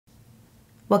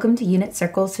Welcome to Unit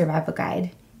Circle Survival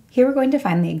Guide. Here we're going to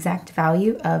find the exact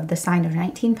value of the sine of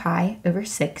 19 pi over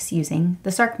 6 using the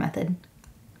S.A.R.C method.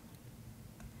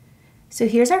 So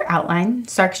here's our outline.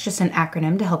 S.A.R.C's just an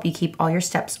acronym to help you keep all your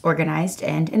steps organized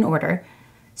and in order.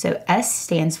 So S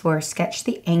stands for sketch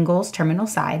the angle's terminal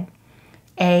side.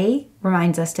 A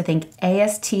reminds us to think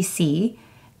A.S.T.C,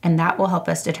 and that will help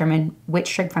us determine which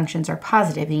trig functions are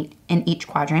positive in each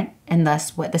quadrant, and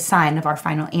thus what the sign of our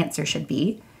final answer should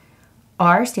be.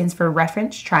 R stands for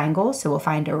reference triangle, so we'll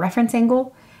find a reference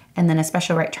angle and then a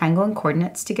special right triangle and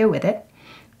coordinates to go with it.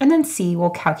 And then C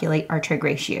will calculate our trig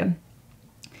ratio.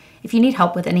 If you need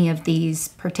help with any of these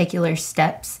particular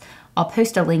steps, I'll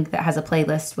post a link that has a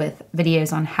playlist with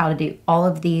videos on how to do all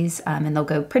of these, and they'll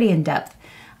go pretty in depth.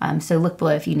 So look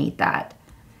below if you need that.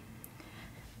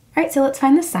 All right, so let's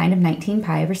find the sine of 19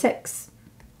 pi over 6.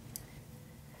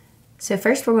 So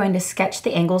first we're going to sketch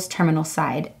the angle's terminal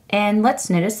side, and let's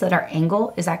notice that our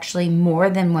angle is actually more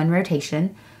than one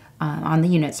rotation on the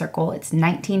unit circle. It's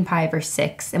 19 pi over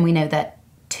 6, and we know that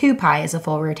 2 pi is a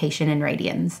full rotation in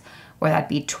radians, or that'd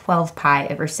be 12 pi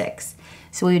over 6.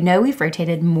 So we know we've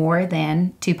rotated more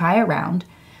than 2 pi around,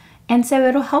 and so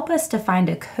it'll help us to find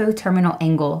a coterminal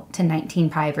angle to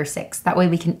 19 pi over 6. That way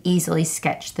we can easily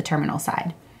sketch the terminal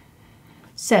side.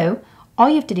 So all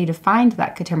you have to do to find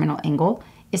that coterminal angle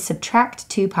is subtract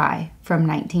 2 pi from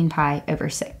 19 pi over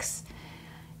 6.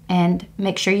 And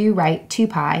make sure you write 2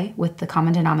 pi with the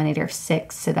common denominator of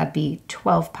 6, so that'd be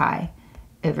 12 pi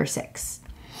over 6.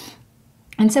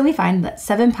 And so we find that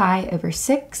 7 pi over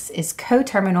 6 is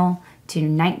coterminal to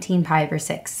 19 pi over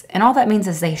 6. And all that means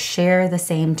is they share the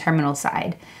same terminal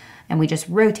side, and we just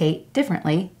rotate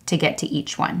differently to get to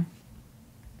each one.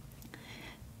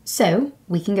 So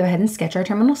we can go ahead and sketch our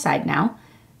terminal side now.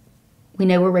 We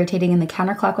know we're rotating in the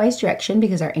counterclockwise direction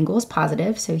because our angle is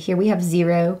positive. So here we have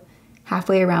 0,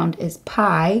 halfway around is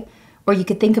pi, or you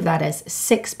could think of that as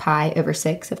 6 pi over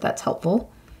 6 if that's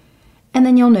helpful. And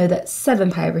then you'll know that 7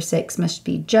 pi over 6 must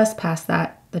be just past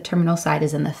that. The terminal side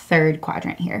is in the third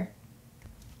quadrant here.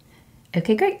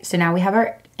 Okay, great. So now we have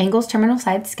our angle's terminal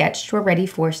side sketched. We're ready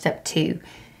for step 2.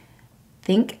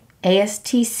 Think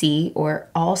A.S.T.C, or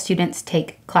all students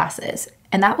take classes.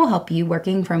 And that will help you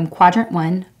working from quadrant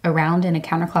 1 around in a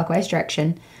counterclockwise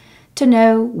direction to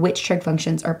know which trig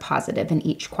functions are positive in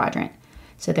each quadrant.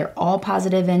 So they're all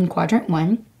positive in quadrant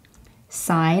 1.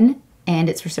 Sine and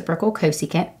its reciprocal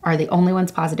cosecant are the only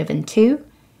ones positive in 2.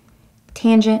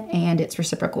 Tangent and its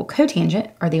reciprocal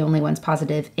cotangent are the only ones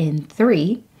positive in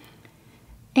 3.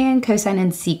 And cosine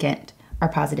and secant are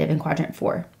positive in quadrant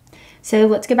 4. So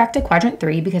let's get back to quadrant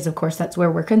 3 because of course that's where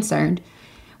we're concerned.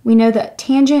 We know that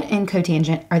tangent and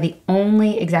cotangent are the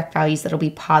only exact values that will be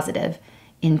positive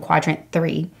in quadrant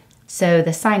 3. So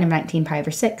the sine of 19 pi over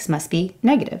 6 must be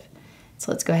negative.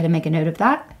 So let's go ahead and make a note of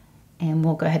that, and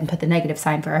we'll go ahead and put the negative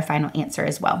sign for our final answer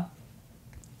as well.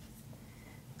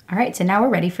 All right, so now we're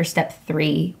ready for step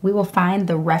 3. We will find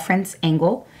the reference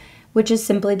angle, which is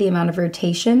simply the amount of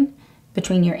rotation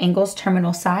between your angle's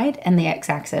terminal side and the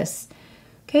x-axis.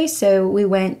 Okay, so we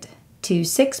went to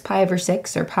 6 pi over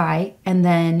 6, or pi, and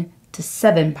then to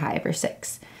 7 pi over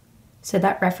 6. So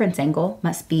that reference angle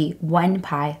must be 1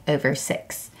 pi over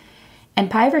 6. And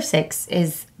pi over 6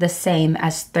 is the same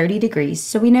as 30 degrees,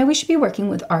 so we know we should be working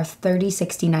with our 30,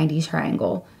 60, 90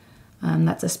 triangle.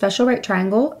 That's a special right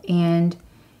triangle, and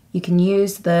you can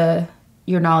use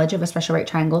your knowledge of a special right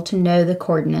triangle to know the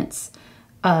coordinates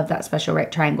of that special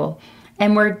right triangle.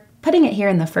 And we're putting it here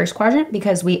in the first quadrant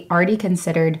because we already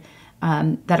considered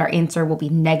that our answer will be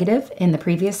negative in the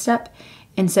previous step.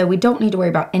 And so we don't need to worry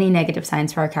about any negative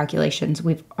signs for our calculations.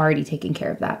 We've already taken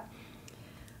care of that.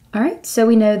 All right, so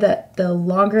we know that the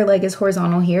longer leg is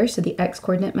horizontal here, so the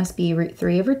x-coordinate must be root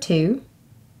 3 over 2.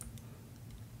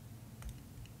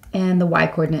 And the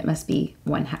y-coordinate must be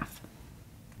 1/2.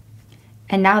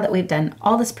 And now that we've done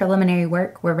all this preliminary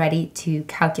work, we're ready to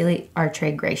calculate our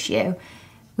trig ratio.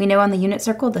 We know on the unit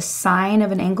circle, the sine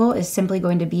of an angle is simply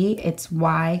going to be its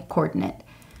y-coordinate.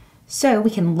 So we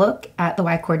can look at the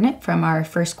y-coordinate from our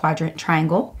first quadrant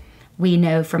triangle. We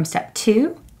know from step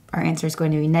 2, our answer is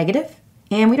going to be negative,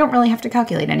 and we don't really have to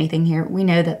calculate anything here. We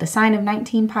know that the sine of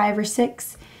 19 pi over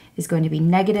 6 is going to be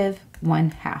negative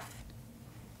 1/2.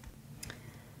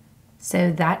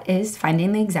 So that is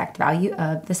finding the exact value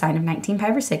of the sine of 19 pi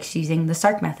over 6 using the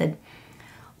S.A.R.C method.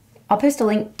 I'll post a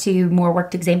link to more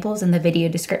worked examples in the video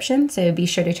description, so be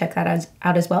sure to check that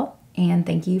out as well. And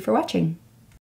thank you for watching.